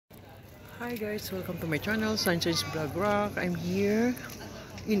Hi guys, welcome to my channel, Sunshine's Vlog Rock. I'm here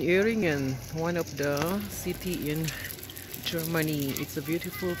in Ehringen, one of the city in Germany. It's a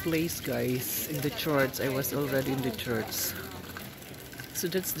beautiful place, guys. In the church, I was already in the church. So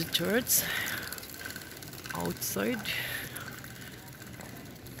that's the church outside.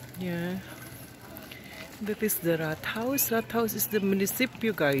 Yeah, that is the Rathaus. Rathaus is the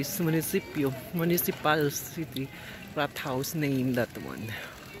municipio, guys. Municipal city. Rathaus name, that one.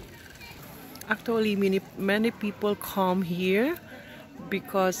 Actually, many people come here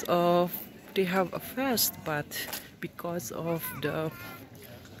because of they have a fest, but because of the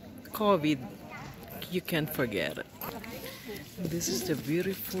COVID, you can't forget it. This is the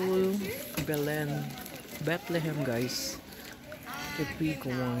beautiful Bethlehem, guys. The big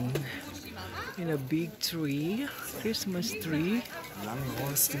one in a big tree, Christmas tree.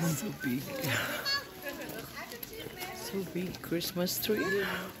 So big, so big Christmas tree.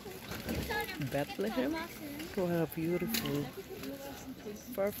 Bethlehem. What a beautiful,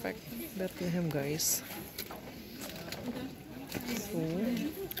 perfect Bethlehem, guys. So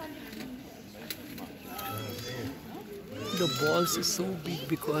the balls is so big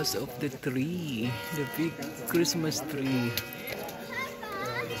because of the tree, the big Christmas tree.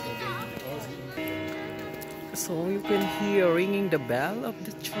 So you can hear ringing the bell of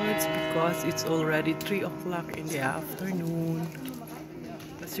the church because it's already 3 o'clock in the afternoon.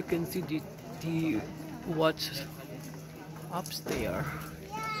 As you can see, the watch upstairs.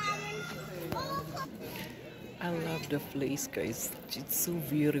 I love the place, guys. It's so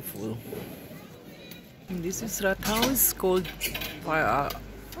beautiful. And this is Rathaus, called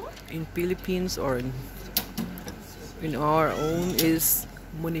in Philippines or in our own is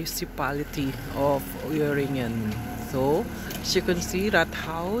municipality of Ehringen. So as you can see,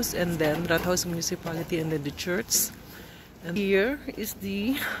 Rathaus and then Rathaus municipality and then the church. And here is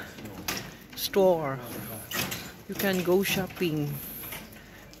the store. You can go shopping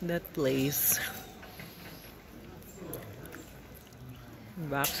that place.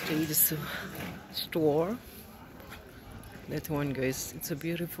 Backstage store. That one, guys. It's a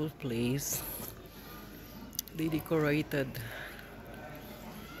beautiful place. They decorated.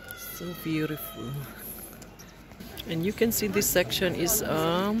 So beautiful. And you can see this section is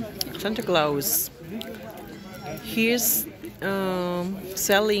Santa Claus. He's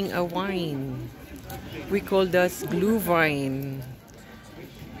selling a wine. We call that Glühwein.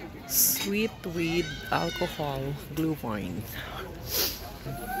 Sweet with alcohol, Glühwein.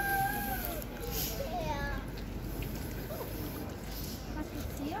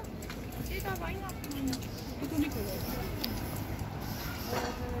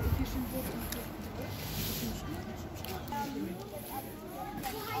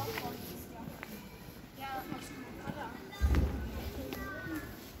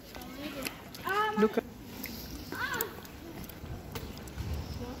 Look at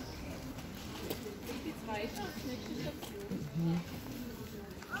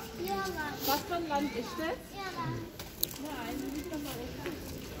Was für ein Land ist das? Nein,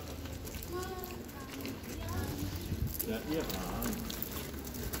 Ja, Iran.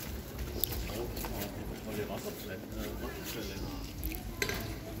 Volle Wasserfälle.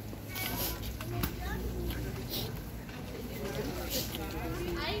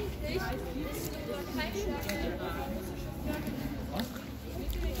 eigentlich ist kein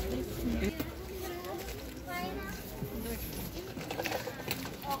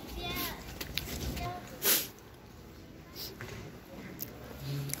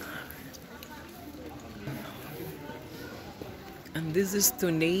And this is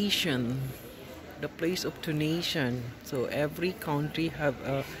donation, the place of donation. So every country have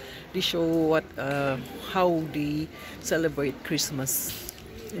they show what how they celebrate Christmas.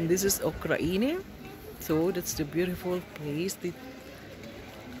 And this is Ukraine. So that's the beautiful place in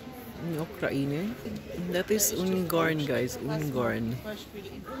Ukraine. That is Ungarn, guys. Ungarn.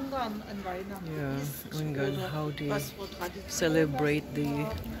 Yeah, Ungarn. How they celebrate the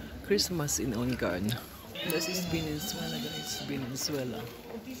Christmas in Ungarn. This is Venezuela, guys. Venezuela.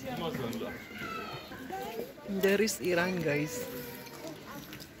 There is Iran, guys.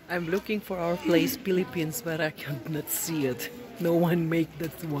 I'm looking for our place, Philippines, but I cannot see it. No one make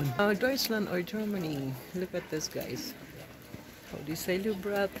that one. Deutschland or Germany. Look at this, guys. How they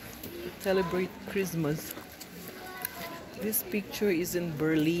celebrate Christmas. This picture is in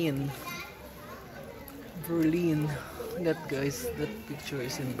Berlin. Berlin. That, guys, that picture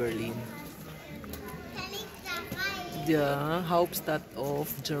is in Berlin. The Hauptstadt of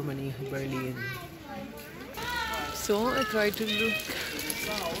Germany, Berlin. So I try to look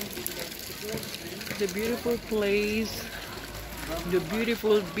the beautiful place the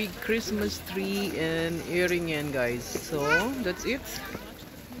beautiful big Christmas tree and Earingen, guys. So that's it.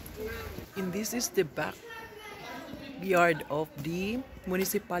 And this is the backyard of the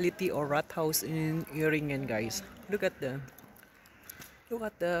municipality or rathaus in Earingen, guys. Look at this.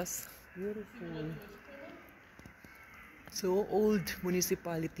 Beautiful. So old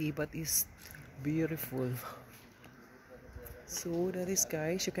municipality, but it's beautiful. So that is,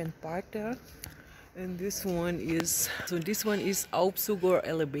 guys, you can park there. And this one is Aufzug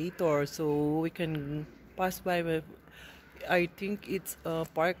elevator, so we can pass by. I think it's a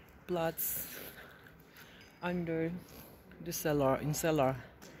park plots under the cellar, in cellar.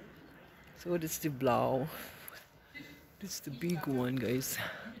 So that's the blau. This is the big one, guys.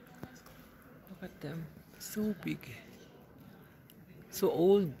 Look at them, so big, so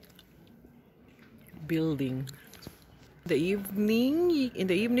old building. In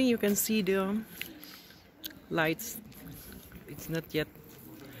the evening you can see the lights. It's not yet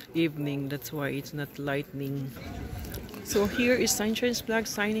evening, that's why it's not lightning. So here is Sunshine's Vlog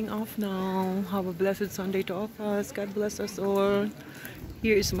signing off now. Have a blessed Sunday to all of us. God bless us all.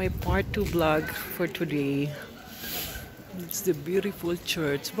 Here is my part 2 vlog for today. It's the beautiful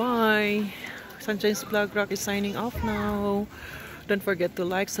church. Bye. Sunshine's Vlog Rock is signing off now. Don't forget to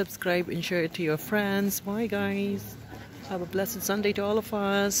like, subscribe, and share it to your friends. Bye, guys. Have a blessed Sunday to all of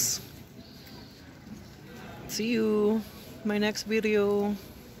us. See you in my next video.